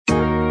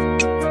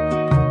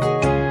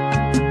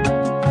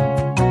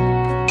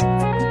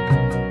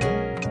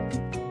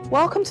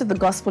Welcome to the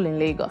Gospel in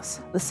Lagos,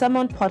 the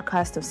sermon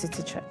podcast of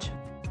City Church.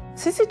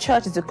 City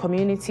Church is a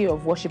community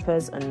of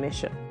worshippers on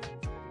mission.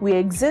 We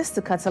exist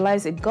to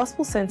catalyze a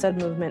gospel-centered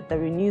movement that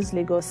renews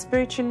Lagos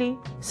spiritually,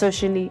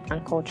 socially,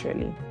 and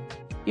culturally.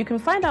 You can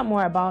find out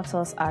more about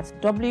us at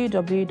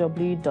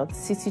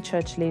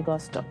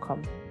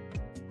www.citychurchlagos.com.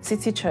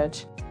 City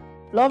Church.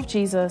 Love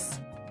Jesus,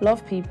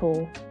 love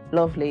people,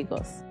 love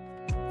Lagos.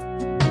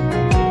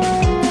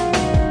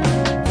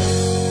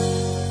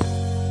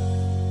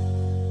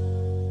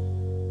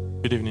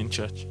 Good evening,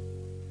 church.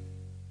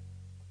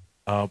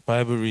 Our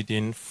Bible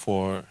reading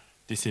for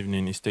this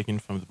evening is taken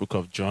from the book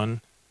of John,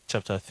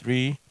 chapter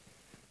 3,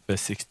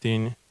 verse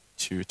 16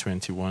 to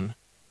 21.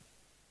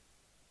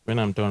 When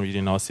I'm done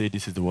reading, I'll say,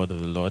 "This is the word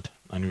of the Lord,"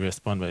 and we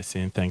respond by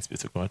saying, "Thanks be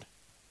to God."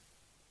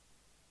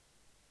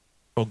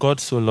 For God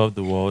so loved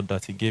the world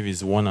that he gave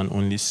his one and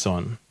only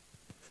Son,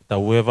 that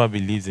whoever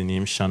believes in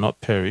him shall not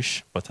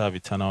perish, but have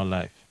eternal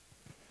life.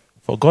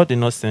 For God did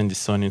not send his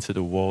Son into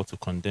the world to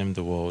condemn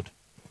the world,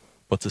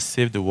 but to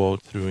save the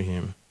world through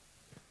him.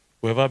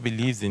 Whoever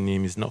believes in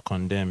him is not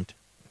condemned,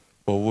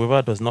 but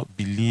whoever does not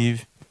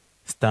believe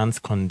stands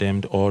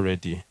condemned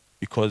already,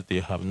 because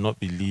they have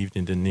not believed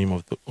in the name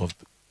of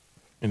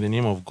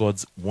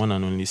God's one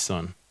and only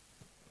Son.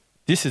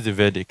 This is the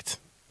verdict: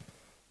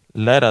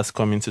 light has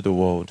come into the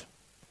world,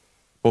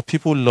 but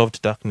people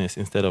loved darkness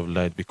instead of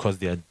light because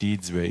their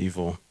deeds were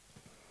evil.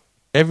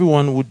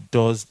 Everyone who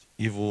does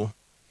evil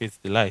hates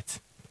the light,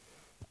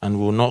 and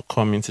will not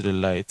come into the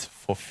light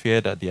for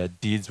fear that their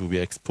deeds will be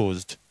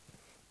exposed.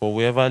 But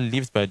whoever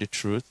lives by the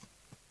truth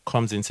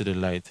comes into the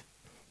light,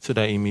 so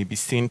that it may be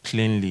seen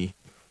plainly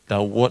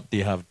that what they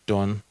have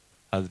done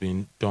has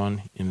been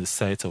done in the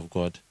sight of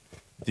God.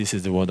 This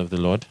is the word of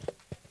the Lord.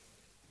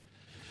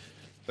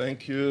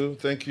 Thank you,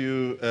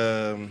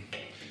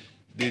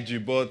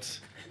 Deji. But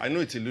I know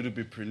it's a little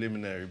bit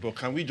preliminary, but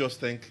can we just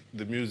thank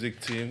the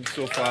music team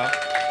so far?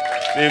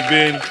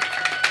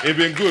 They've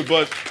been good,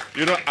 but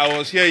you know, I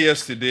was here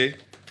yesterday,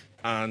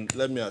 and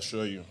let me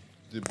assure you,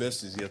 the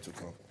best is yet to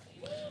come.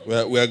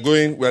 We are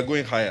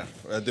going higher.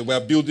 We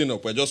are building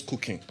up. We're just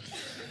cooking,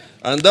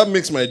 and that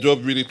makes my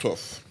job really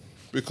tough,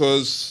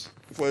 because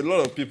for a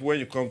lot of people, when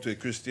you come to a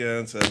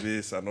Christian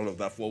service and all of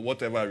that, for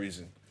whatever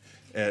reason,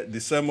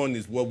 the sermon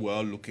is what we're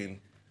all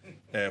looking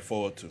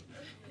forward to.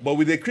 But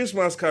with the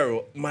Christmas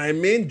carol, my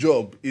main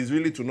job is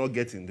really to not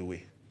get in the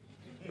way,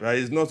 right?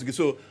 It's not to,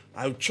 so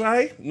I'll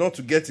try not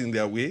to get in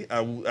their way.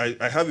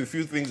 I have a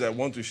few things I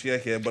want to share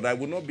here, but I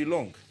will not be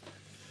long.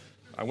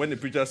 And when the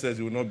preacher says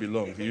it will not be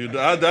long,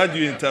 how do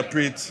you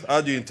interpret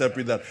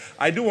that?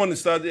 I do want to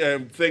start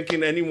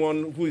thanking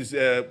anyone who is,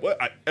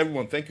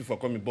 everyone, thank you for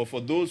coming. But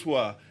for those who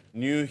are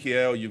new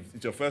here, or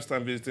it's your first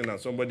time visiting and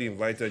somebody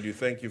invited you,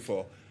 thank you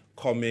for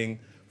coming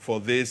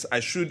for this. I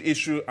should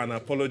issue an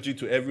apology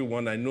to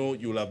everyone. I know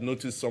you'll have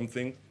noticed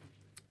something,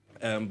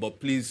 but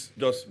please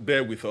just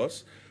bear with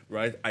us.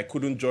 Right, I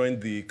couldn't join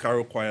the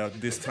carol choir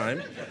this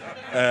time,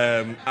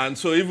 and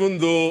so even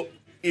though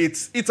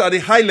it's at a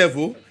high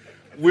level,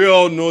 we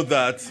all know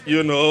that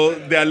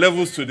there are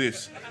levels to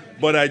this.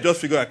 But I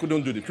just figured I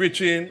couldn't do the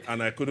preaching,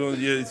 and I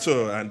couldn't,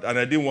 and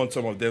I didn't want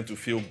some of them to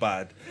feel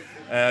bad.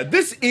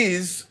 This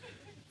is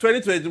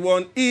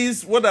 2021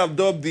 is what I've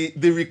dubbed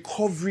the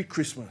recovery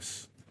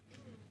Christmas.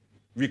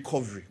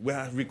 Recovery. We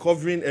are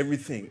recovering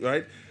everything,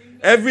 right?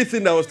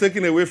 Everything that was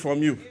taken away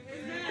from you.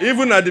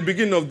 Even at the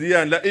beginning of the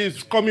year,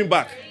 it's coming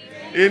back.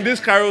 In this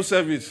carol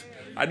service,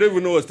 I don't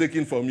even know what's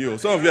taken from you.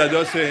 Some of you are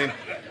just saying,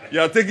 you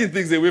are taking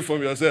things away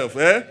from yourself.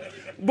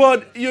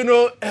 But,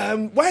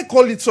 why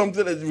call it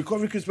something like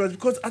Recovery Christmas?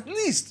 Because at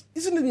least,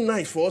 isn't it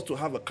nice for us to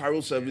have a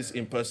carol service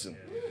in person?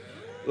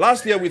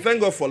 Last year, we thank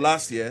God for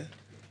last year,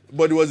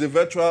 but it was a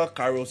virtual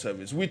carol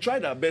service. We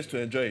tried our best to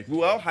enjoy it. We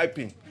were all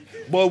hyping.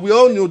 But we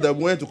all knew that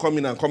we wanted to come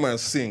and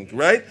sing,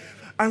 right?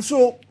 And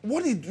so,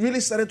 what it really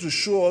started to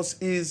show us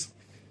is,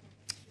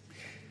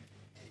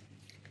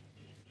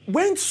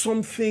 when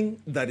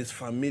something that is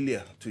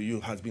familiar to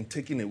you has been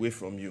taken away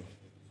from you,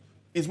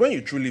 is when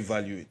you truly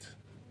value it.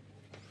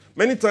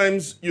 Many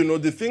times,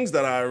 the things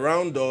that are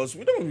around us,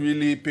 we don't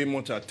really pay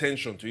much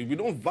attention to it. We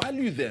don't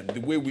value them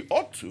the way we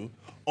ought to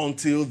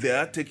until they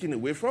are taken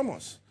away from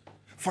us.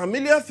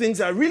 Familiar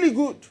things are really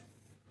good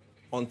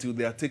until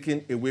they are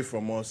taken away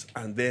from us,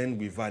 and then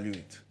we value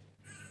it.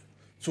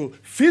 So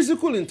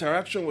physical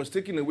interaction was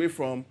taken away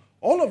from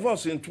all of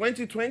us in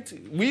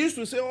 2020. We used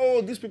to say,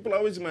 oh, these people are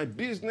always in my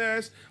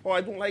business, or I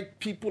don't like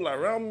people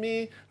around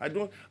me.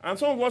 And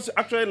some of us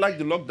actually like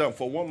the lockdown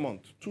for 1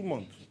 month, 2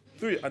 months,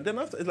 3. And then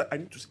after, it's like, I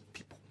need to say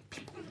people,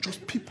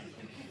 just people.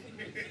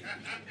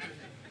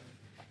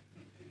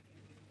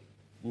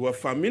 We were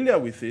familiar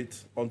with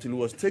it until it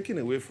was taken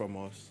away from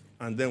us,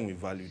 and then we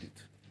valued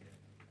it.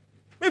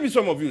 Maybe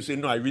some of you say,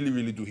 no, I really,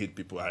 really do hate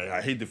people. I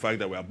hate the fact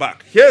that we are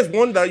back. Here's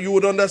one that you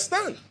would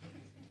understand.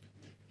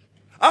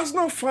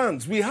 Arsenal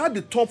fans, we had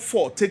the top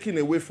 4 taken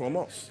away from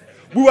us.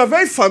 We were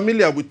very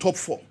familiar with top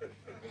 4.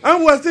 And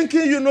we were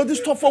thinking,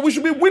 this top 4, we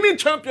should be winning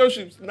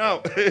championships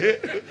now.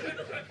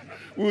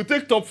 We will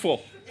take top 4.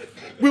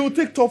 We will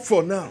take top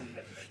 4 now.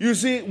 You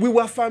see, we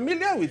were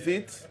familiar with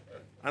it,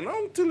 and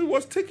until it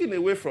was taken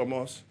away from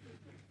us,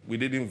 we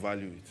didn't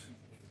value it.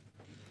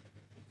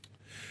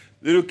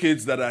 Little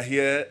kids that are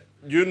here,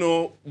 you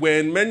know,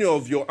 when many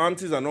of your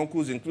aunties and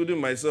uncles, including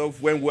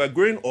myself, when we were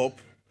growing up,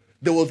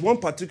 there was one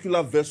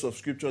particular verse of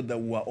scripture that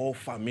we were all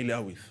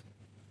familiar with.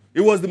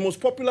 It was the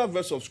most popular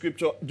verse of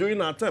scripture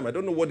during our time. I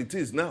don't know what it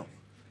is now.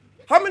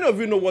 How many of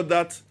you know what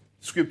that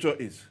scripture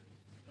is?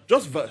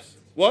 Just verse.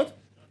 What?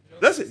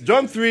 That's it.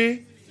 John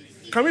 3.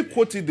 Can we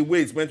quote it the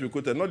way it's meant to be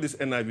quoted, not this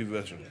NIV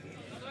version?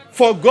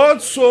 For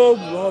God so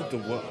loved the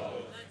world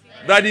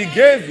that he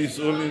gave his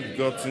only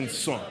begotten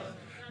Son,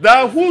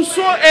 that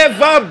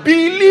whosoever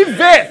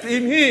believeth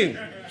in him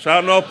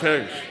shall not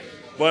perish,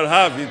 but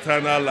have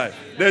eternal life.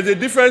 There's a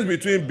difference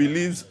between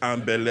believes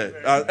and believe.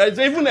 It's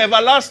even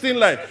everlasting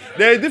life.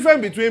 There's a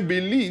difference between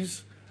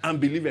believes and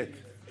believeth.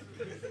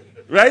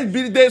 Right?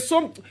 There's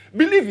some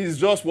belief is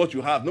just what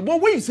you have.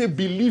 But when you say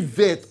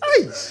believeth,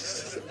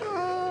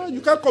 you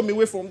can't come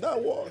away from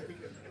that word.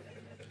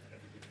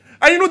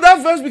 And you know,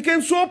 that verse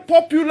became so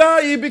popular,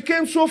 it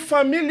became so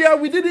familiar,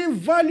 we didn't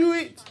value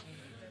it.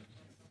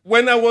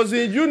 When I was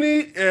in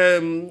uni,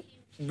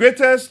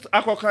 greatest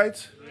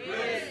Akokite,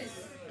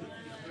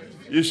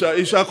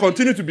 it shall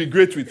continue to be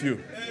great with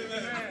you.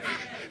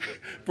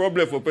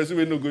 Problem for person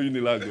who no go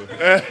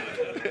Unilago.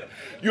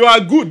 You are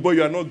good, but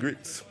you are not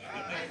great.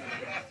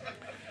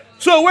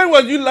 So when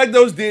was you like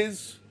those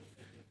days?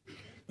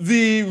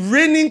 The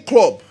reigning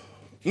club,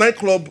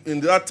 nightclub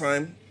in that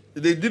time,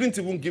 they didn't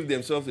even give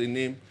themselves a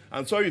name.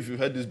 I'm sorry if you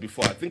heard this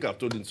before. I think I've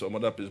told it in some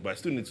other place, but I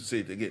still need to say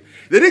it again.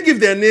 They didn't give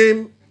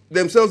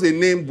themselves a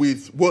name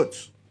with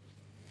words.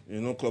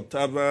 You know, Club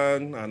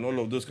Tavern and all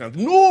of those kinds.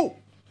 No!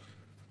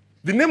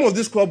 The name of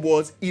this club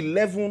was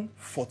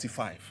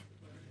 1145.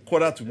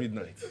 Quarter to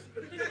midnight.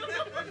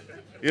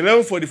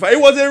 1145.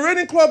 It was a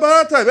reigning club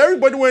at that time.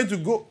 Everybody wanted to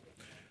go.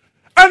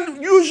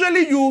 And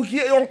usually you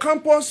hear on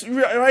campus,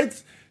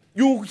 right?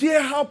 You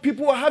hear how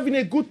people are having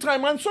a good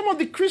time. And some of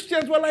the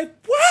Christians were like,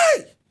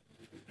 why?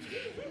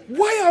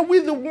 Why are we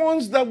the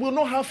ones that will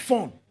not have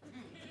fun?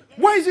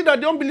 Why is it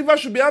that the unbelievers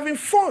should be having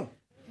fun?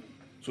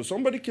 So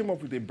somebody came up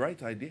with a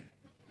bright idea.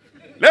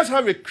 Let's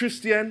have a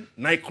Christian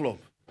nightclub.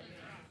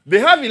 They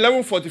have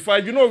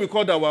 1145. You know what we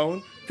called our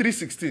own?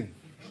 316.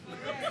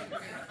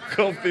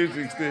 Club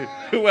 316.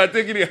 We are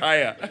taking it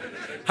higher.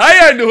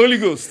 Higher in the Holy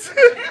Ghost.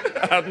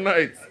 At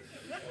night.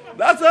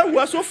 That's why we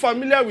are so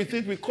familiar with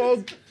it. We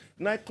called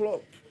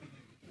nightclub.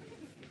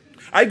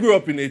 I grew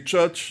up in a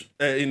church,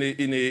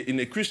 in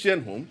a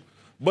Christian home,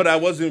 but I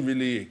wasn't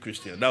really a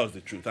Christian. That was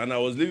the truth. And I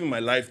was living my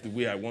life the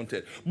way I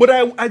wanted. But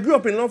I grew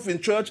up enough in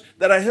church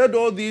that I heard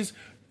all these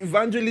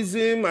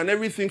evangelism and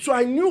everything. So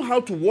I knew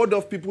how to ward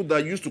off people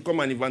that used to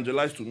come and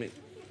evangelize to me.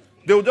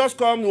 They would just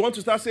come, they want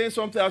to start saying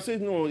something. I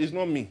said, no, it's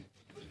not me.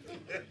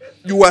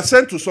 You were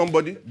sent to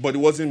somebody, but it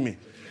wasn't me.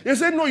 They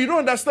said, no, you don't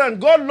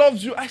understand. God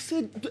loves you. I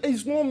said,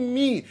 it's not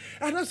me.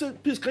 And I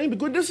said, please, can you be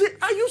good? They said,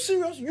 are you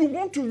serious? You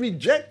want to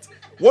reject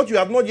what you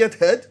have not yet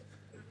heard?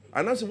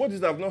 And I said, what is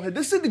that I have not heard?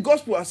 They said the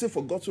gospel. I said,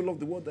 for God so loved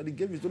the world that he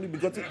gave his only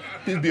begotten.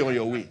 Please be on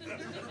your way.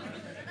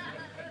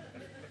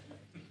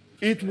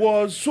 It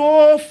was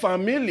so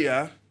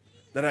familiar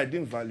that I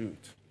didn't value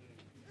it.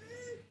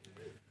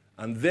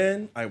 And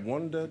then I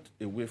wandered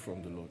away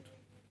from the Lord.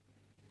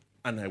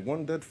 And I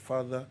wandered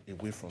further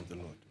away from the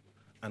Lord.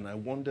 And I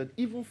wandered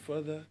even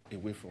further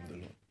away from the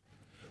Lord.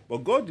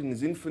 But God, in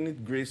his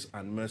infinite grace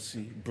and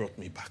mercy, brought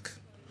me back.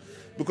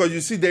 Because you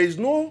see, there is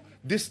no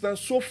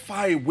distance so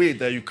far away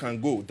that you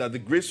can go that the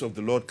grace of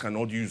the Lord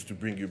cannot use to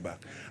bring you back.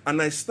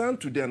 And I stand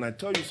today and I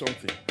tell you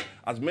something.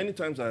 As many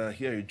times as I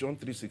hear it, John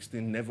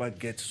 3:16 never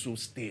gets so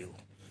stale.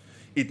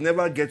 It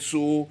never gets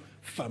so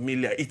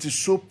familiar. It is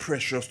so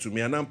precious to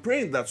me. And I'm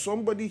praying that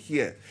somebody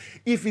here,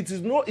 if it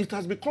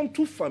has become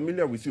too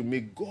familiar with you, may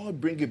God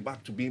bring it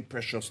back to being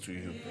precious to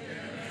you.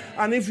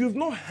 And if you've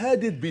not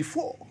heard it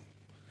before,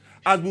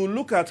 as we'll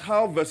look at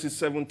how verses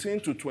 17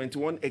 to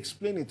 21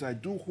 explain it, I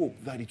do hope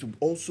that it will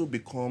also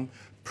become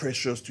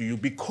precious to you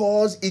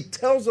because it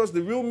tells us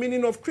the real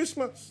meaning of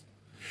Christmas.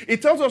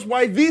 It tells us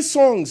why these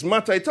songs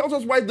matter. It tells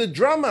us why the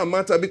drama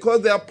matter,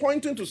 because they are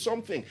pointing to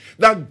something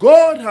that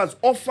God has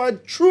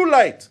offered true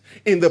light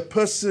in the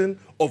person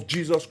of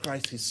Jesus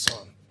Christ, his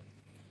Son.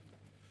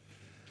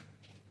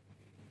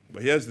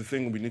 But here's the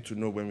thing we need to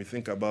know when we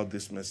think about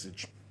this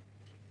message.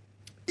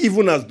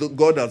 Even as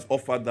God has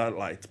offered that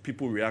light,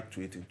 people react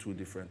to it in two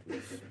different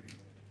ways.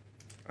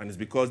 And it's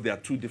because there are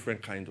two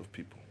different kinds of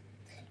people.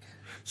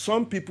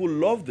 Some people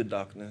love the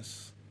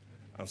darkness,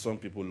 and some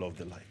people love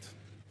the light.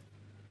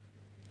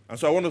 And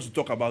so I want us to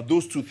talk about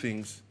those two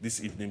things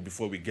this evening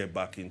before we get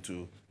back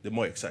into the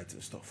more exciting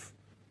stuff.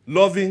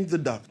 Loving the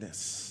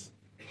darkness.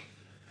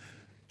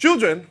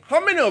 Children,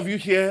 how many of you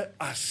here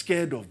are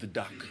scared of the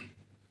dark?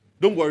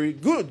 Don't worry.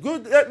 Good.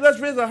 Let's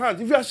raise our hands.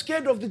 If you are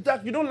scared of the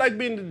dark, you don't like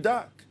being in the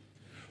dark,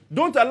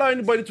 don't allow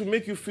anybody to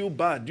make you feel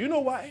bad. Do you know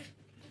why?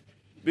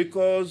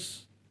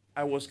 Because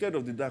I was scared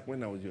of the dark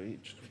when I was your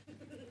age.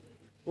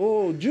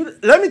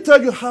 Let me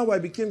tell you how I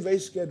became very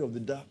scared of the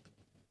dark.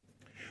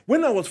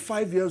 When I was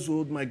 5 years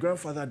old, my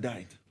grandfather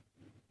died.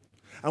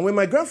 And when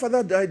my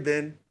grandfather died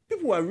then,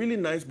 people were really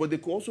nice, but they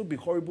could also be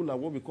horrible at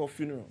what we call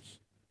funerals.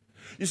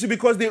 You see,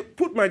 because they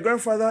put my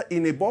grandfather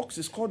in a box,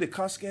 it's called a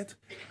casket,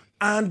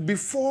 and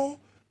before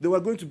they were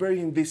going to bury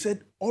him, they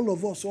said, all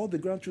of us, all the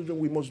grandchildren,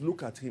 we must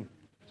look at him.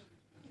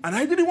 And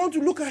I didn't want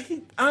to look at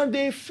him. And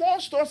they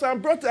forced us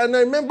and brought, and I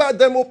remember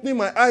them opening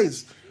my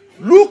eyes.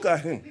 Look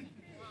at him.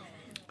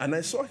 And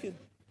I saw him.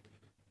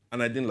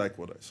 And I didn't like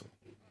what I saw.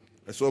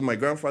 I saw my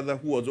grandfather,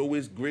 who was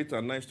always great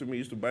and nice to me,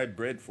 used to buy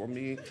bread for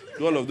me,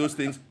 do all of those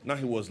things. Now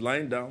he was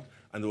lying down,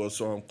 and there was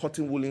some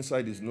cotton wool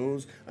inside his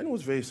nose, and it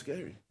was very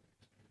scary.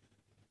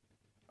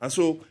 And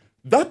so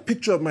that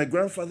picture of my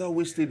grandfather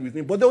always stayed with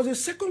me. But there was a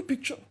second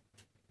picture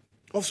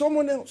of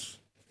someone else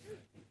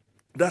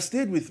that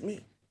stayed with me.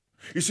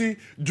 You see,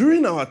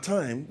 during our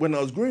time, when I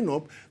was growing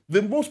up,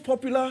 the most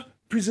popular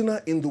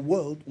prisoner in the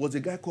world was a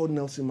guy called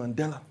Nelson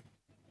Mandela.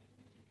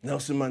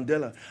 Nelson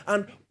Mandela.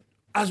 And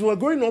as we were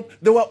growing up,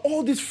 there were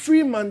all these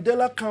free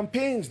Mandela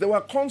campaigns. There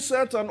were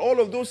concerts and all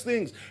of those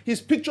things.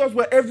 His pictures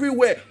were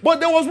everywhere. But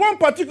there was one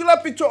particular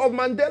picture of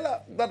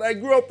Mandela that I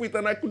grew up with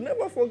and I could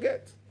never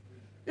forget.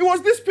 It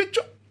was this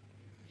picture.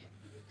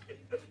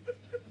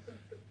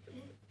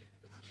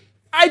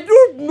 I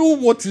don't know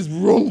what is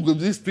wrong with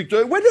this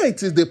picture. Whether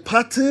it is the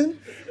pattern,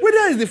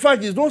 whether it's the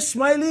fact he's not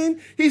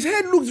smiling, his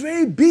head looks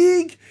very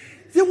big.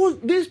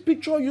 This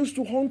picture used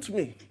to haunt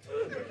me.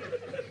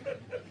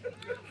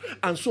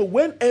 And so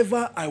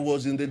whenever I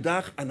was in the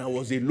dark and I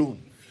was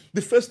alone,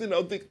 the first thing I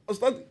would think,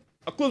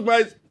 I close my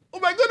eyes. Oh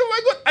my God,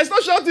 I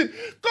start shouting,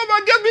 come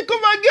and get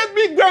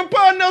me,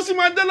 Grandpa and Nelson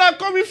Mandela are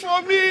coming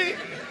for me.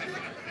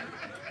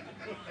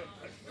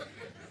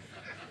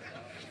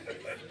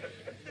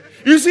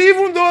 You see,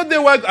 even though they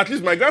were, at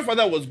least my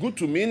grandfather was good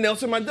to me,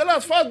 Nelson Mandela,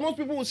 as far as most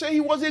people would say, he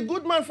was a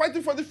good man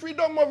fighting for the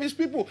freedom of his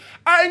people.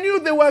 I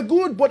knew they were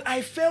good, but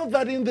I felt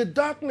that in the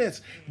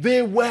darkness,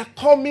 they were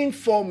coming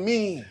for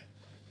me.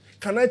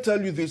 Can I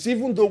tell you this?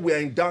 Even though we are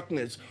in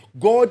darkness,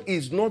 God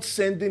is not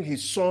sending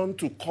his son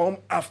to come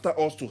after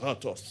us to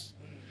hurt us.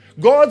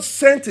 God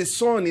sent his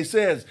son, he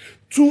says,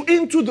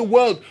 into the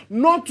world,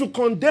 not to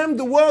condemn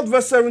the world,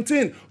 verse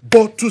 17,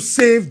 but to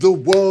save the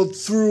world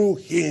through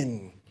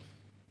him.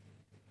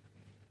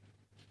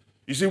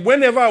 You see,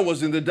 whenever I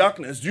was in the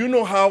darkness, do you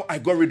know how I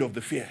got rid of the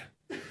fear?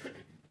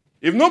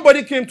 If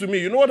nobody came to me,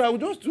 you know what I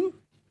would just do?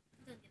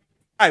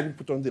 I would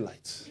put on the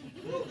lights.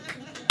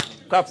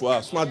 Clap for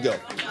her, smart girl.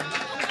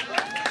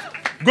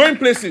 Going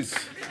places.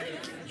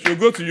 She'll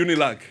go to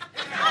Unilag.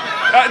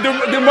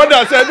 The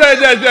mother said,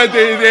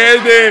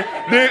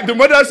 the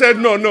mother said,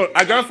 no.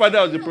 Our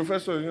grandfather was the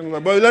professor,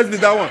 but let's do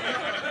that one.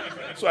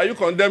 So are you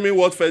condemning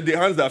what fed the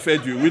hands that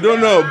fed you? We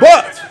don't know.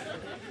 But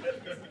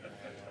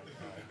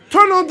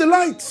turn on the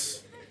lights.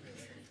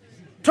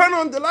 Turn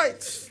on the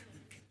lights.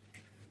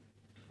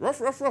 Rough,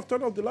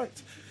 turn on the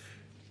lights.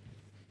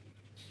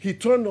 He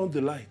turned on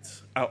the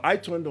lights. I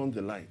turned on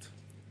the light.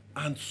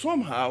 And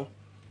somehow,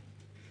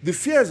 the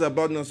fears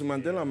about Nelson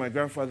Mandela and my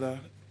grandfather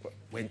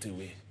went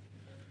away.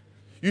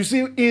 You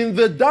see, in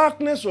the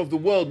darkness of the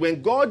world,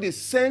 when God is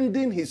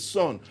sending his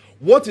son,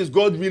 what is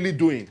God really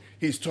doing?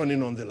 He's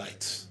turning on the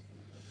lights.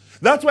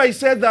 That's why he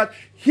said that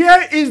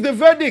here is the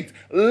verdict.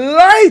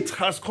 Light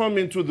has come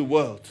into the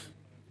world.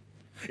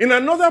 In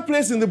another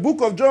place in the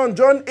book of John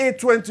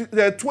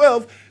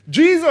 8:12,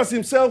 Jesus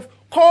himself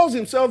calls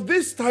himself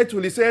this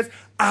title. He says,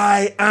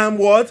 I am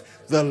what?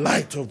 The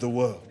light of the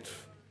world.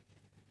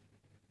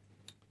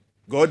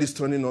 God is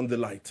turning on the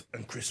light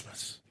on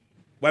Christmas.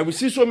 Why we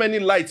see so many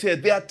lights here,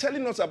 they are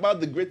telling us about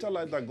the greater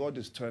light that God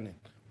is turning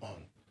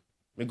on.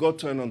 May God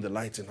turn on the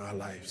light in our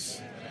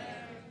lives.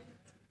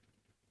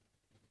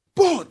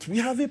 But we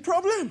have a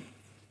problem.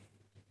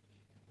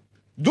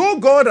 Though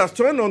God has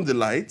turned on the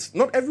light,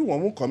 not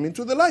everyone will come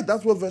into the light.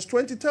 That's what verse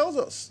 20 tells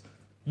us.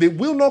 They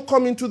will not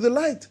come into the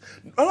light.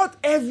 Not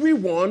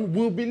everyone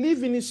will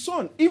believe in his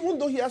son, even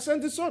though he has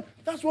sent his son.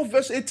 That's what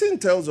verse 18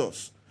 tells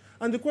us.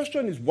 And the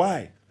question is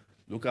why?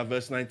 Look at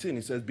verse 19.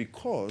 It says,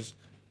 because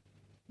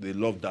they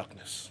love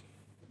darkness.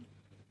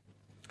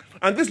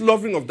 And this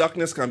loving of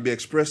darkness can be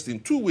expressed in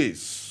two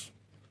ways.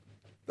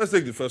 Let's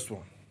take the first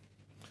one.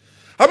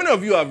 How many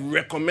of you have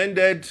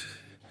recommended,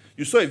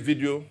 you saw a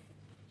video,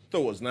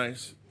 thought it was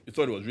nice, you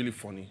thought it was really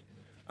funny,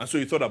 and so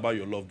you thought about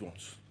your loved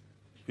ones,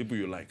 people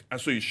you like,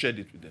 and so you shared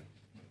it with them.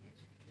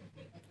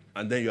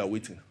 And then you are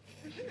waiting.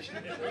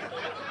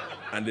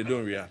 And they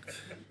don't react.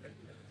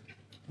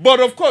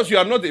 But of course, you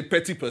are not a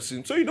petty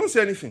person, so you don't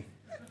say anything.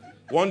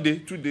 1 day,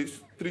 2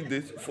 days, 3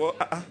 days, 4,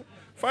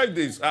 5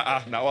 days,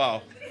 now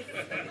wow.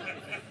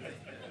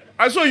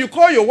 And so you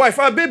call your wife,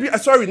 baby,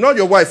 sorry, not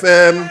your wife,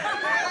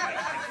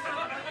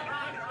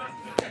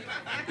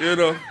 you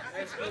know.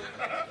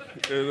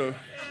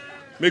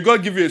 May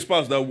God give you a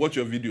spouse that will watch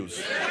your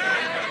videos.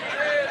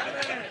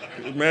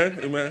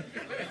 Amen.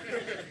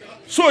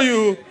 So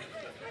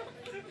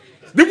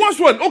the worst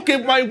one, okay,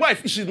 my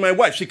wife, she's my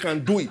wife, she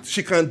can do it.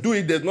 She can do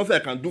it, there's nothing I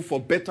can do for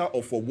better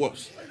or for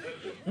worse.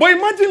 But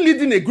imagine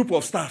leading a group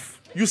of staff.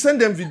 You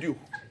send them video.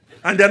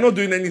 And they're not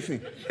doing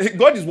anything.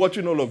 God is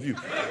watching all of you.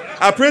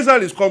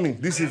 Appraisal is coming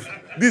this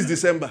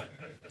December.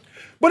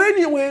 But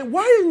anyway,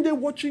 why aren't they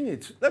watching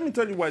it? Let me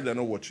tell you why they're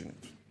not watching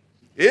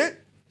it. A,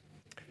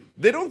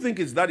 they don't think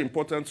it's that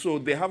important, so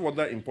they have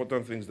other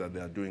important things that they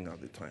are doing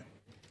at the time.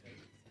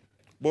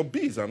 But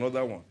B is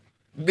another one.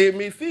 They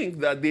may think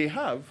that they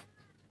have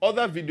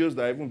other videos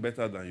that are even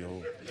better than your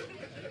own.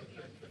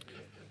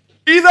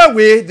 Either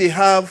way, they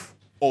have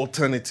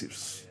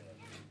alternatives.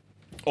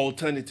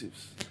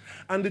 Alternatives.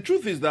 And the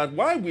truth is that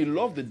why we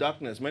love the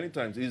darkness many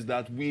times is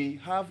that we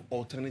have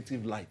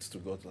alternative lights to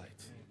God's light.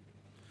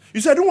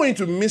 You see, I don't want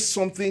you to miss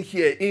something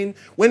here.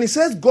 When he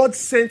says God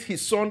sent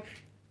his son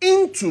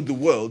into the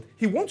world,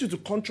 he wants you to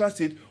contrast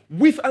it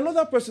with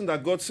another person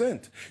that God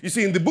sent. You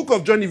see, in the book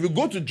of John, if you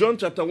go to John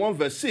chapter 1,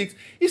 verse 6,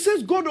 he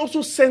says God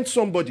also sent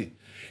somebody.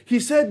 He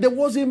said there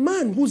was a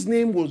man whose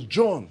name was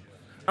John.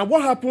 And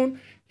what happened?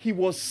 He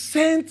was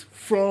sent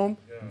from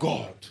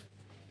God.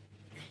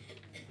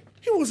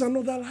 He was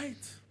another light.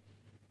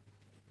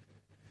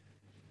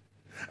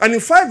 And in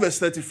 5 verse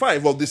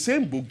 35 of the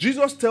same book,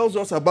 Jesus tells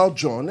us about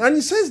John, and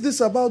he says this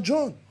about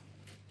John.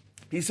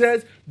 He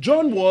says,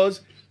 John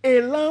was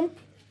a lamp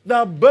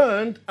that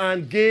burned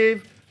and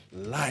gave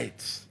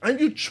light. And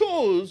you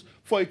chose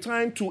for a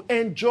time to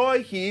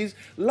enjoy his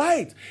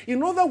light.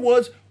 In other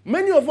words,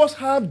 many of us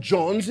have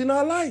Johns in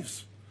our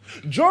lives.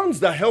 Johns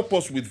that help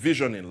us with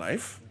vision in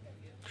life.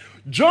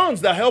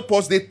 Johns that help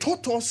us, they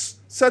taught us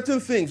certain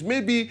things.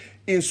 Maybe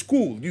in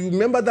school, you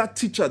remember that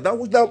teacher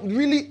that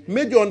really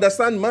made you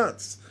understand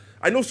maths.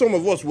 I know some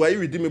of us were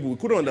irredeemable. We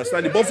couldn't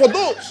understand it. But for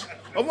those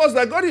of us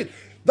that got it,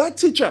 that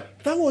teacher,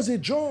 that was a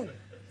John.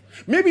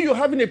 Maybe you're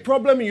having a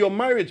problem in your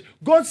marriage.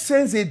 God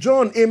sends a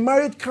John, a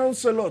marriage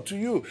counselor to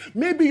you.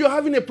 Maybe you're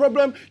having a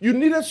problem. You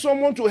needed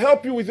someone to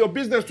help you with your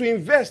business, to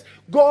invest.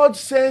 God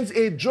sends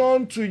a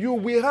John to you.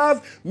 We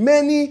have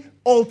many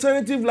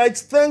alternative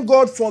lights. Thank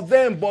God for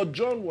them. But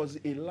John was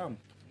a lamp.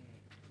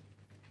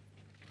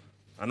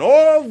 And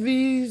all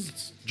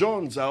these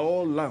Johns are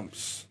all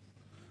lamps.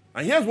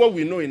 And here's what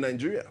we know in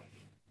Nigeria.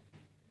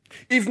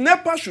 If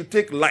NEPA should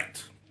take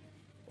light,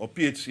 or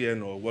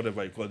PHCN, or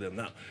whatever you call them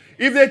now,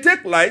 if they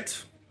take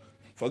light,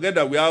 forget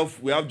that we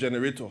have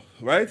generator,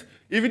 right?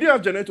 If you didn't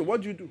have generator,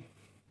 what do you do?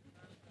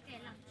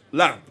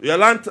 Lamp. Your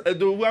lantern.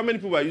 How many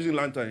people are using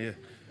lantern here?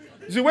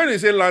 You see, when they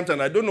say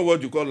lantern, I don't know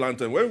what you call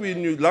lantern. When we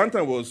knew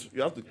lantern was,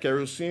 you have the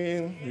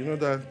kerosene, you know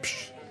that.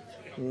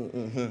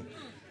 Mm-hmm.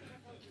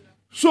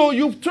 So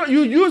you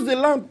use the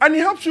lamp, and it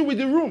helps you with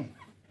the room.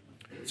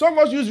 Some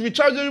of us use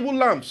rechargeable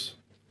lamps.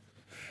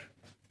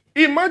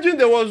 Imagine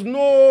there was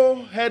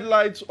no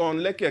headlights on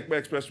Lekki Ekpe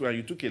Expressway and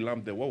you took a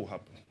lamp there. What will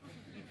happen?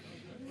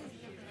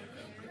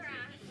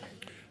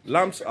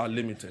 Lamps are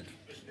limited.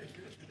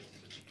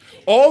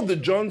 All the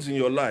Johns in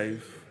your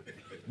life,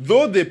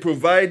 though they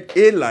provide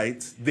a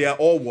light, they are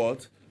all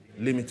what?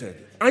 Limited.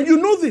 And you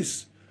know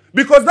this.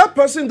 Because that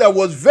person that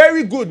was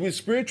very good with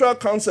spiritual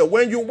counsel,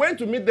 when you went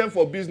to meet them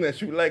for business,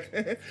 you were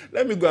like,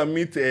 let me go and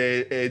meet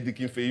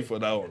Dikin Feyi for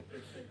that one.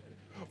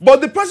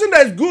 But the person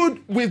that is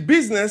good with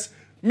business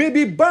may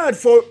be bad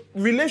for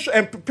relation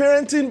and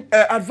parenting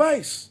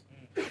advice.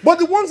 But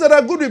the ones that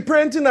are good with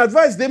parenting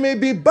advice, they may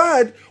be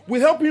bad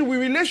with helping you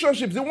with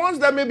relationships. The ones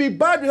that may be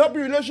bad with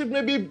helping relationships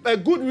may be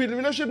good with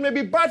relationships, may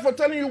be bad for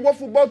telling you what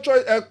football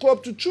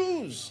club to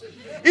choose.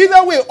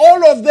 Either way,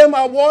 all of them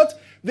are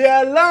what? They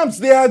are lamps.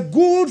 They are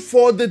good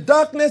for the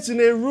darkness in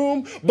a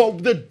room,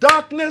 but the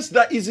darkness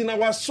that is in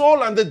our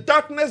soul and the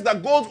darkness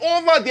that goes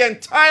over the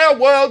entire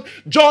world,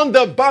 John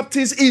the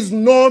Baptist is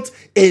not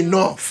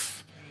enough.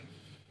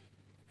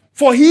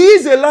 For he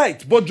is a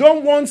light. But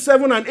John 1,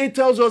 7 and 8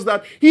 tells us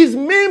that his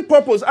main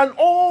purpose, and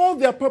all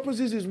their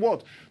purposes is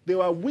what? They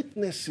were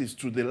witnesses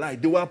to the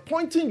light. They were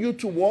pointing you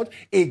to what?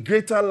 A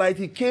greater light.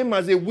 He came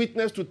as a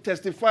witness to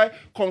testify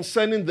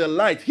concerning the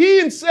light. He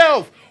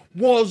himself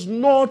was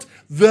not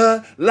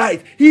the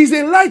light. He is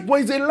a light,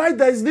 but he's a light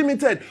that is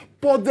limited.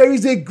 But there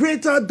is a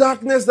greater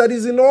darkness that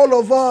is in all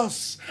of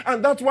us.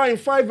 And that's why in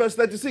 5 verse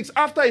 36,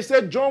 after he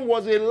said John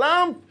was a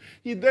lamp,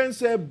 he then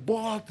said,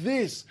 but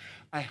this,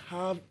 I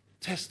have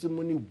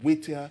testimony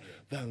weightier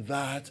than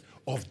that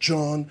of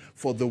John,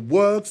 for the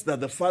works that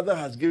the Father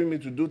has given me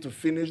to do to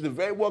finish, the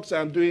very works I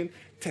am doing,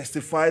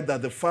 testify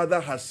that the Father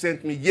has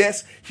sent me.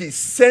 Yes, he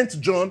sent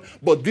John,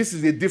 but this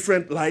is a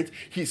different light.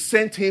 He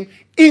sent him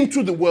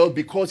into the world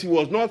because he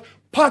was not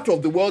part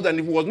of the world, and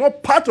if he was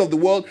not part of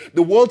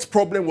the world's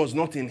problem was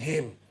not in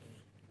him.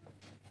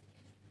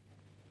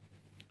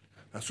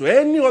 And so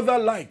any other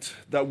light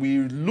that we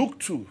look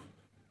to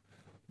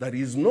that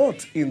is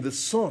not in the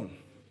sun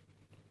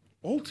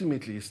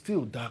ultimately is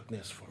still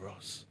darkness for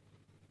us.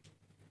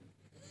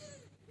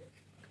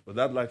 But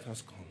that light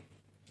has come.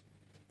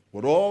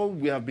 But all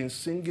we have been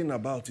singing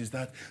about is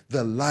that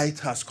the light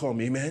has come.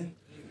 Amen?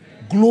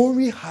 Amen.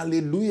 Glory,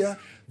 hallelujah.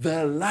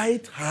 The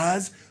light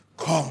has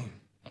come.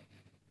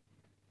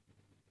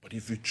 But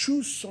if you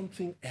choose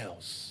something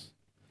else,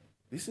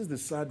 this is the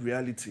sad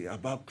reality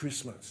about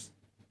Christmas.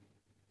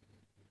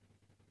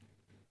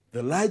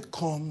 The light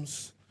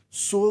comes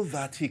so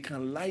that he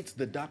can light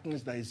the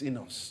darkness that is in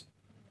us.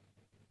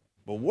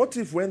 But what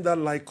if when that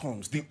light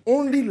comes, the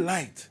only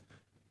light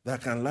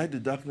that can light the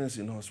darkness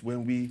in us,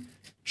 when we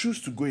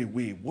choose to go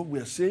away, what we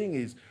are saying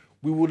is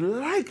we would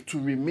like to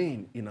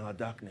remain in our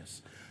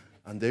darkness.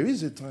 And there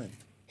is a time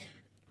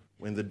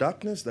when the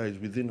darkness that is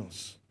within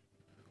us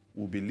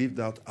will be lived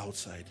out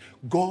outside.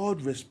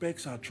 God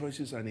respects our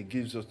choices and He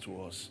gives us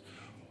to us.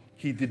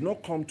 He did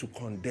not come to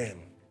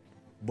condemn,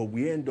 but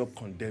we end up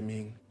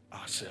condemning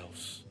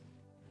ourselves.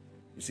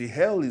 You see,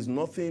 hell is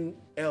nothing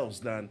else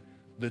than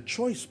the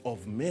choice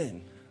of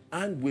men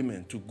and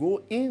women to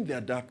go in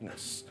their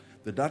darkness,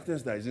 the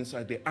darkness that is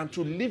inside there, and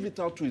to live it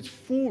out to its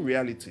full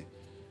reality,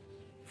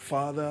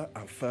 farther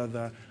and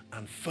further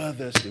and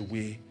furthest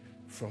away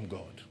from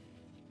God.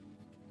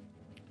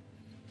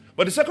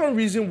 But the second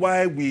reason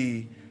why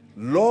we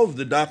love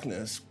the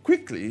darkness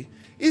quickly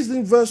is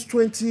in verse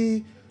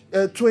 19.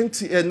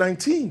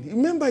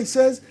 Remember, it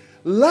says,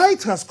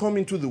 light has come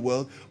into the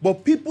world,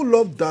 but people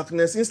love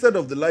darkness instead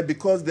of the light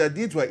because their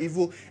deeds were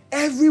evil.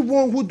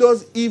 Everyone who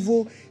does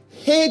evil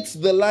hates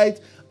the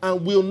light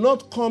and will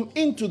not come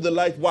into the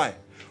light. Why?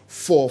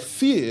 For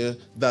fear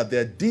that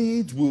their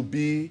deeds will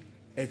be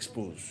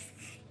exposed.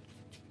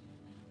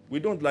 We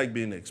don't like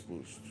being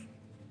exposed.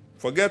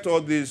 Forget all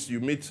this. You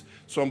meet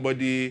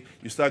somebody,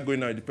 you start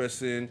going out with the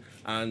person,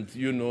 and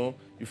you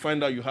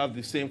find out you have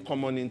the same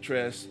common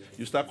interests.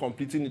 You start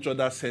completing each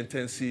other's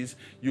sentences.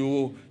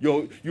 You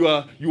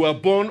are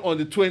born on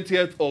the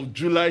 20th of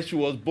July. She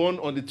was born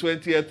on the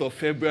 20th of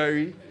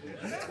February.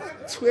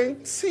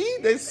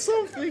 20? There's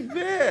something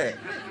there.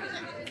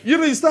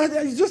 You start,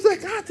 it's just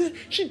like,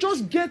 she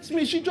just gets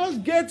me. She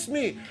just gets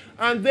me.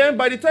 And then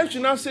by the time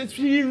she now says,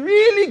 she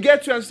really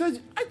gets you and says,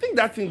 I think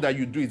that thing that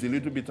you do is a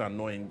little bit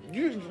annoying.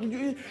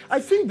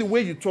 I think the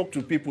way you talk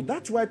to people,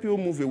 that's why people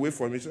move away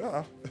from you. Say,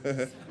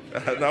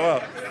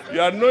 now,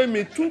 you're annoying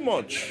me too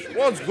much.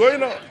 What's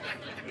going on?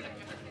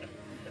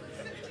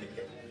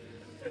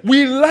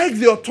 We like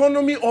the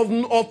autonomy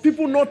of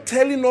people not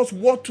telling us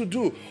what to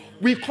do.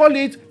 We call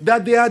it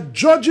that they are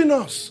judging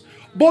us.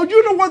 But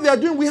you know what they are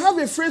doing? We have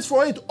a phrase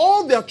for it.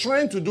 All they are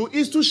trying to do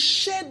is to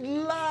shed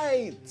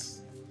light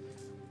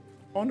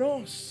on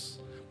us.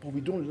 But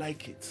we don't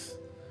like it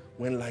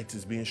when light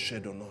is being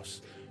shed on us.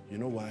 You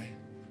know why?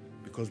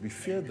 Because we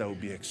fear that we'll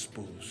be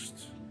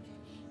exposed.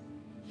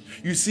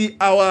 You see,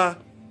 our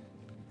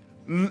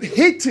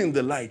hating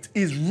the light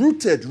is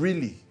rooted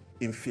really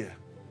in fear.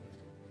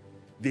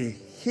 They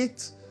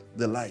hate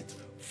the light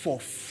for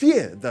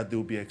fear that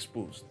they'll be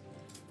exposed.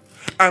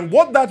 And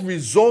what that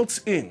results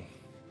in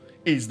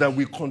is that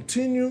we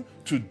continue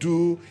to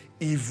do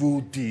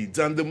evil deeds.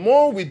 And the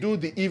more we do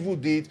the evil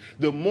deeds,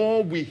 the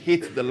more we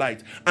hate the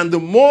light. And the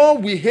more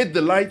we hate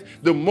the light,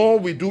 the more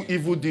we do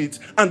evil deeds.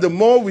 And the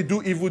more we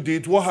do evil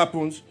deeds, what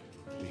happens?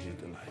 We hate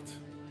the light.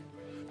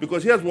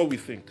 Because here's what we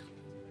think.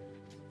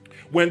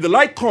 When the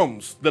light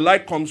comes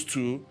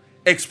to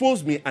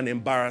expose me and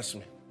embarrass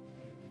me.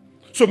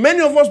 So many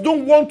of us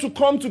don't want to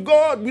come to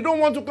God. We don't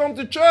want to come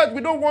to church.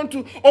 We don't want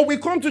to, or we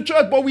come to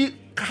church, but we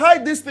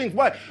hide these things.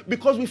 Why?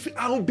 Because we feel,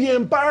 I'll be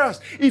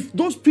embarrassed. If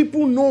those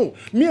people know,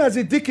 me as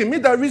a deacon, me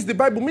that reads the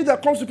Bible, me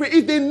that comes to pray,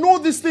 if they know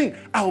this thing,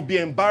 I'll be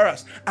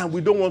embarrassed. And we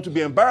don't want to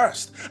be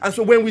embarrassed. And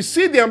so when we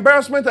see the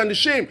embarrassment and the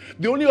shame,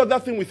 the only other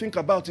thing we think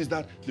about is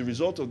that the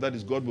result of that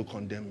is God will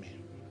condemn me.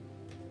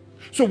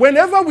 So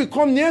whenever we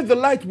come near the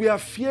light, we are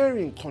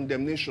fearing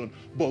condemnation.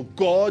 But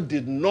God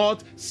did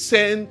not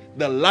send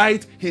the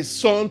light, His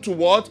Son, to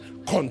what?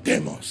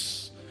 Condemn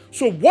us.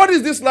 So what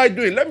is this light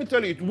doing? Let me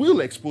tell you, it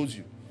will expose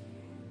you.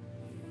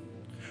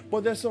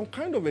 But there's some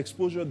kind of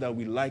exposure that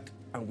we like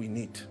and we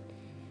need.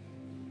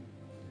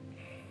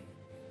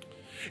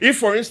 If,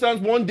 for instance,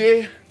 one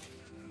day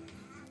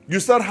you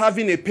start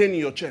having a pain in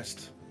your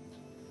chest,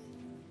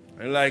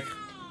 and you're like,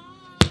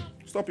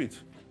 stop it.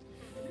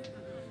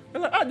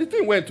 And like, the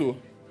thing went to.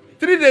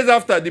 3 days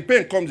after, the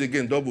pain comes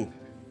again, double.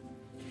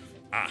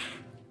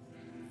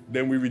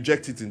 Then we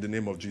reject it in the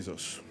name of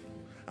Jesus.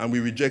 And we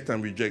reject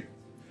and reject.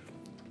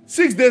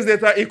 6 days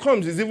later, it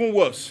comes, it's even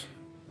worse.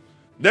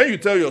 Then you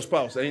tell your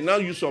spouse, and you now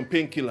use some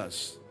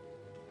painkillers.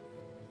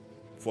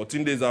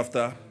 14 days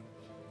after,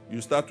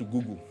 you start to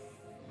Google.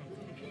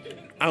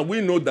 And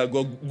we know that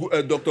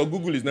Dr.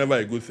 Google is never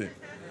a good thing.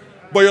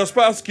 But your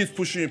spouse keeps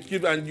pushing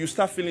you, and you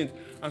start feeling it.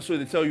 And so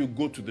they tell you,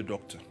 go to the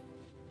doctor.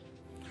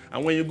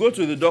 And when you go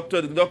to the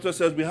doctor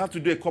says, we have to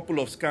do a couple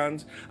of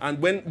scans.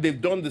 And when they've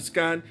done the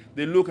scan,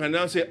 they look and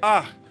now say,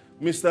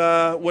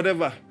 Mr.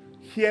 Whatever,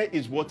 here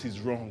is what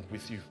is wrong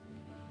with you.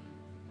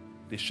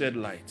 They shed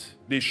light.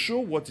 They show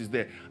what is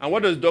there. And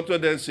what does the doctor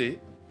then say?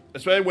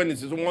 Especially when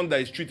it's one that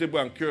is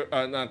treatable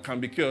and can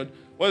be cured.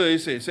 What does he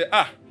say? He say,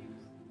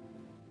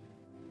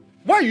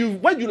 why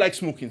do you like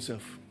smoking,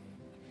 self?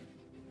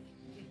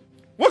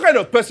 What kind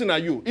of person are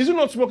you? Is it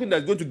not smoking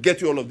that's going to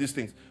get you all of these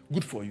things?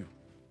 Good for you.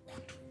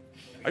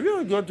 Have you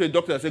ever gone to a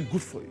doctor and said,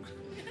 good for you?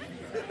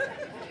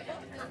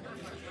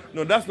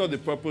 No, that's not the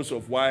purpose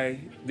of why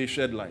they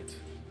shed light.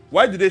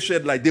 Why do they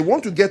shed light? They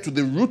want to get to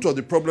the root of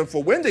the problem.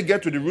 For when they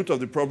get to the root of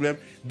the problem,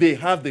 they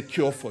have the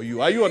cure for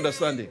you. Are you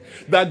understanding?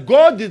 That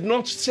God did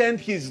not send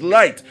his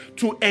light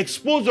to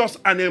expose us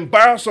and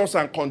embarrass us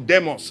and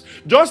condemn us.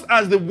 Just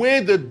as the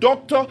way the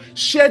doctor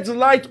sheds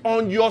light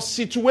on your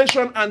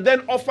situation and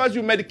then offers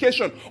you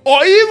medication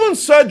or even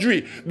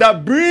surgery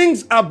that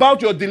brings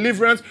about your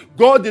deliverance,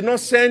 God did not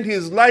send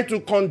his light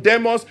to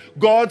condemn us.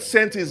 God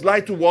sent his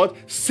light to what?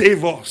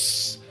 Save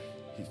us.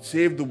 He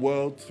saved the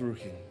world through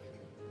him.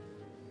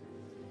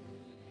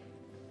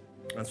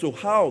 And so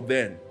how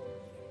then,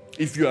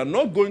 if you are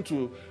not going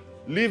to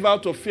live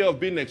out of fear of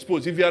being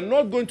exposed, if you are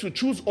not going to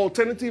choose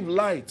alternative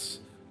lights,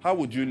 how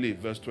would you live?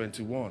 Verse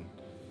 21,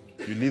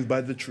 you live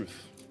by the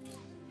truth.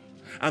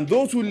 And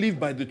those who live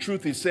by the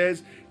truth, it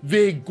says,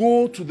 they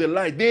go to the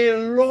light. They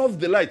love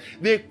the light.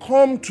 They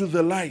come to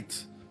the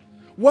light.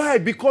 Why?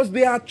 Because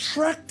they are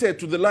attracted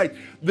to the light.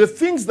 The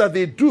things that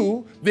they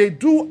do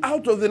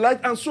out of the light,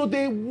 and so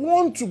they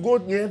want to go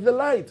near the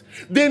light.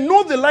 They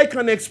know the light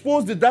can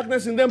expose the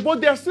darkness in them,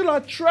 but they are still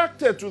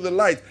attracted to the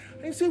light.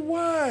 And you say,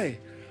 why?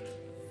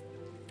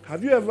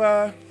 Have you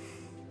ever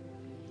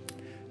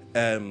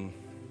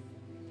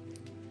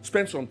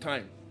spent some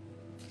time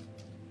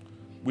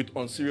with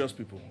unserious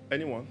people?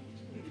 Anyone?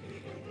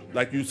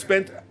 Like you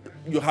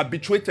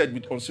habituated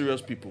with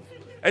unserious people.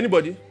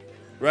 Anybody?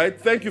 Right?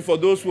 Thank you for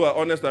those who are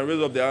honest and raise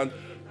up their hand.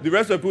 The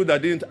rest of the people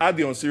that didn't are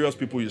the unserious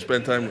people you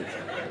spend time with.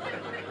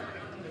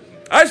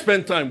 I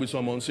spent time with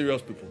some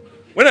unserious people.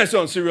 When I say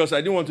unserious, I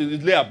didn't want to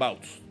lay about.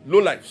 Low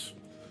lives.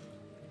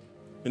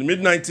 In the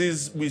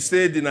mid-90s, we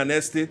stayed in an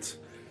estate,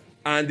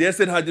 and the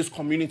estate had this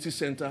community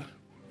center.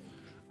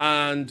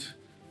 And,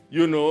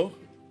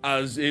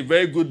 as a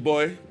very good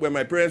boy, when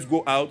my parents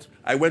go out,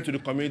 I went to the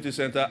community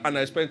center, and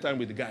I spent time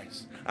with the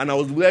guys. And I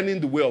was learning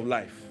the way of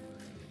life.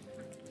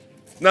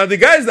 Now, the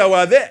guys that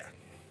were there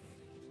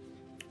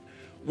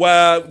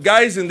were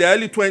guys in the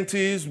early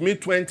 20s,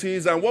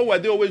 mid-20s, and what were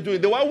they always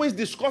doing? They were always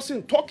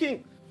discussing,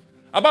 talking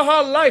about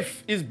how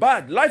life is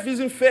bad. Life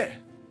isn't fair.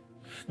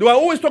 They were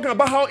always talking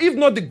about how, if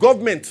not the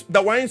government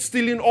that were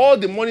stealing all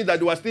the money that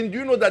they were stealing, do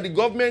you know that the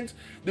government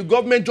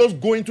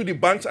just go into the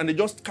banks and they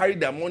just carry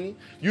their money?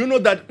 You know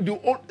that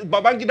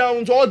Babangida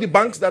owns all the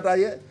banks that are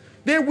here?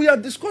 We are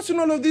discussing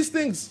all of these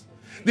things.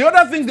 The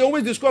other thing they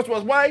always discussed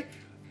was why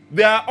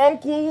their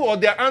uncle or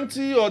their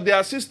auntie or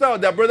their sister or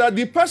their brother,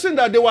 the person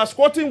that they were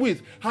squatting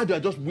with, how they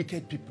are just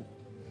wicked people.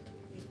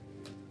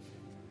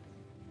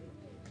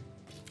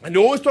 And they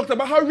always talked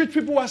about how rich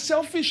people were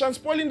selfish and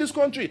spoiling this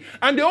country.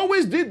 And they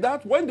always did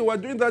that. When they were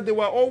doing that, they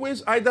were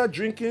always either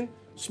drinking,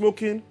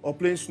 smoking, or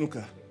playing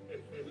snooker.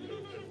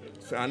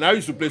 And I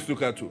used to play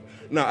snooker too.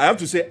 Now, I have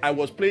to say, I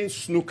was playing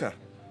snooker,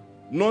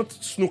 not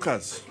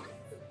snookers.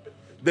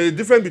 There's a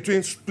difference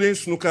between playing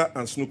snooker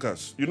and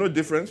snookers. You know the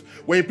difference?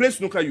 When you play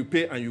snooker, you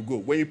pay and you go.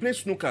 When you play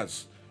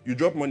snookers, you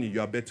drop money,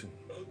 you are betting.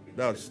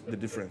 That's the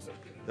difference.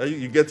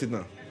 You get it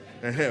now.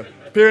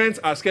 Parents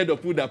are scared of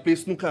people that play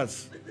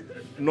snookers,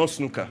 not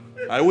snooker.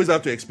 I always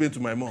have to explain to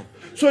my mom.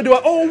 So they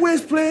were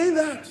always playing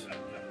that.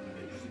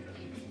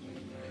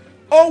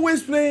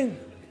 Always playing.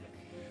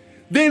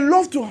 They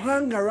love to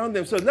hang around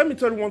themselves. Let me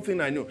tell you one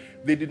thing I know.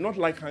 They did not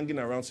like hanging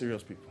around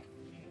serious people.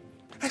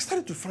 I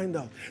started to find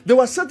out. There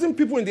were certain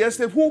people in the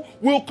estate who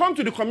will come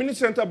to the community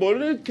center but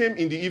only came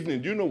in the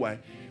evening. Do you know why?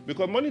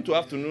 Because morning to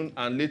afternoon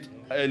and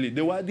early,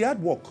 they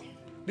had work.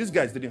 These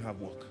guys didn't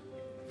have work.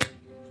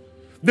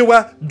 They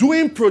were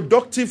doing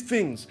productive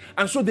things.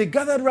 And so they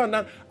gathered around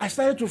and I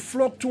started to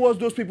flock towards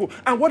those people.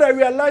 And what I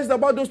realized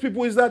about those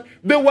people is that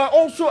they were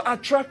also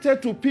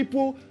attracted to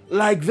people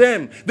like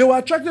them. They were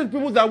attracted to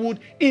people that would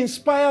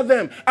inspire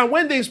them. And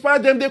when they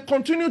inspired them, they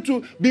continue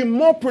to be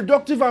more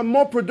productive and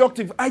more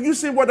productive. Are you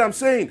seeing what I'm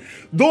saying?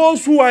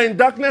 Those who are in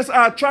darkness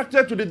are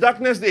attracted to the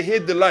darkness. They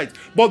hate the light.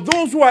 But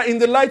those who are in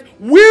the light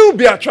will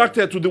be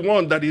attracted to the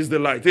one that is the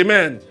light.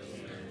 Amen.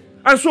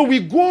 And so we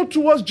go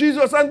towards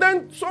Jesus, and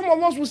then some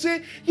of us will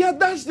say, yeah,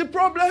 that's the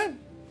problem.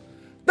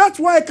 That's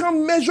why I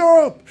can't measure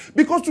up.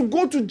 Because to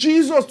go to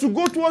Jesus, to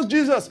go towards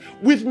Jesus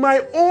with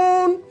my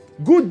own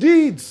good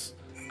deeds,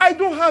 I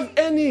don't have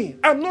any.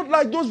 I'm not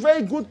like those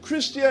very good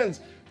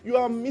Christians. You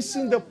are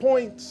missing the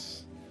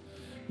point.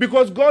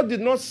 Because God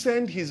did not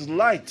send his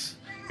light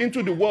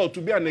into the world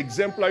to be an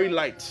exemplary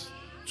light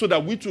so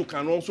that we too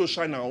can also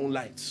shine our own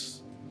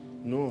lights.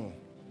 No.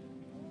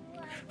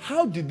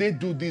 How did they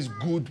do these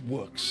good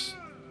works?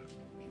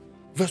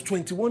 Verse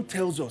 21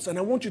 tells us, and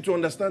I want you to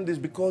understand this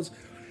because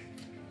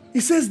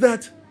it says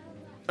that,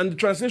 and the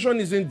translation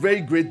isn't very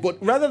great, but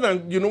rather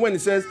than, when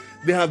it says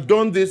they have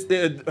done this,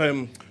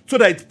 so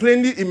that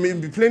it may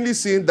be plainly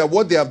seen that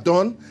what they have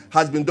done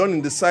has been done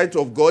in the sight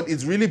of God,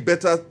 it's really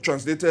better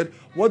translated,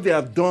 what they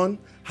have done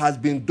has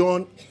been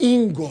done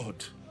in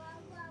God.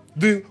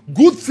 The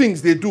good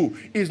things they do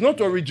is not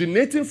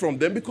originating from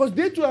them because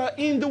they too are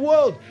in the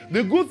world.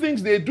 The good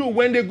things they do,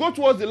 when they go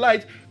towards the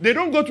light, they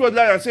don't go towards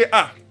the light and say,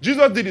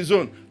 Jesus did his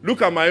own.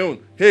 Look at my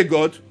own. Hey,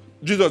 God,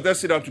 Jesus, let's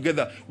sit down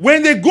together.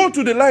 When they go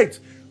to the light,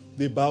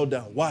 they bow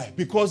down. Why?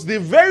 Because the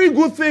very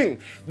good thing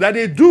that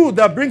they do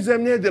that brings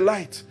them near the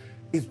light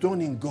It's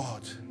done in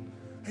God.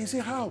 And you say,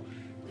 how?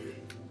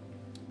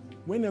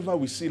 Whenever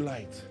we see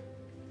light,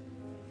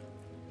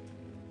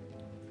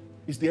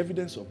 it's the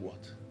evidence of what?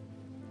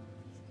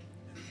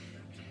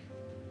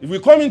 If we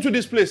come into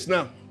this place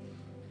now,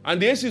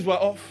 and the ACs were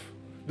off,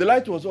 the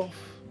light was off,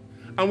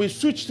 and we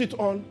switched it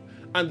on,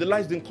 and the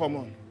lights didn't come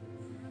on,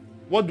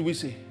 what do we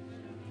say?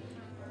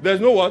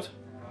 There's no what?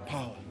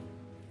 Power.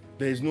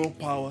 There is no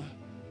power.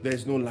 There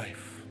is no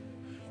life.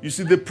 You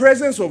see, the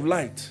presence of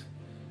light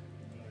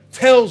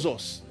tells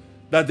us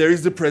that there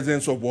is the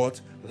presence of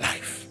what?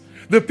 Life.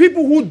 The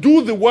people who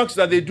do the works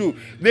that they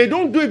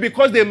don't do it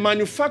because they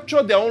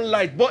manufacture their own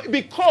light, but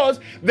because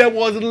there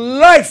was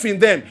life in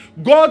them.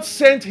 God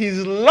sent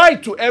his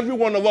light to every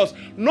one of us,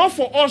 not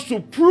for us to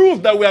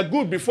prove that we are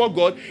good before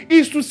God,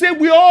 is to say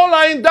we all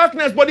are in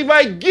darkness, but if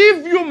I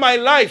give you my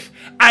life,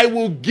 I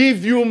will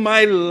give you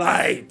my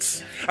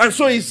light. And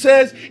so he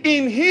says,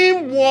 in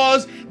him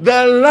was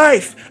the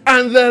life,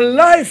 and the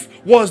life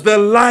was the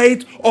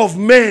light of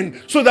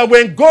men. So that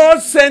when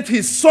God sent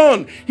his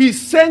son, he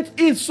sent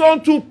his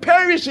son to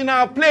perish in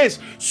our place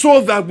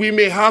so that we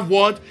may have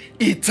what?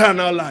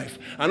 Eternal life.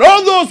 And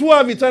all those who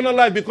have eternal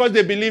life because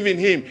they believe in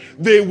him,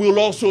 they will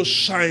also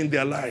shine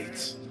their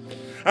light.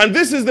 And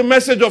this is the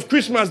message of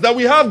Christmas, that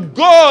we have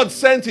God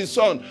sent his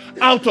son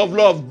out of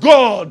love.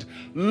 God,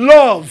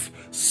 love,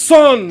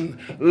 son,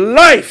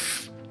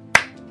 life,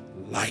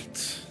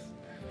 light.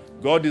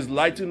 God is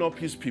lighting up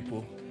his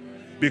people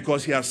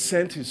because he has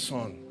sent his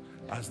son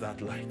as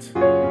that light.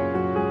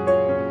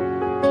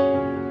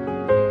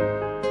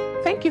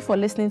 Thank you for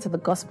listening to the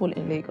Gospel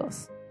in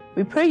Lagos.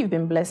 We pray you've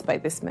been blessed by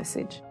this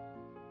message.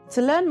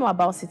 To learn more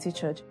about City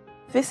Church,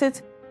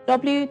 visit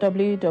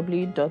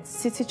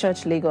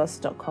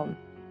www.citychurchlagos.com.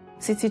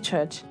 City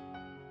Church.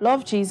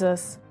 Love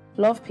Jesus,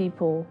 love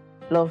people,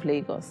 love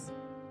Lagos.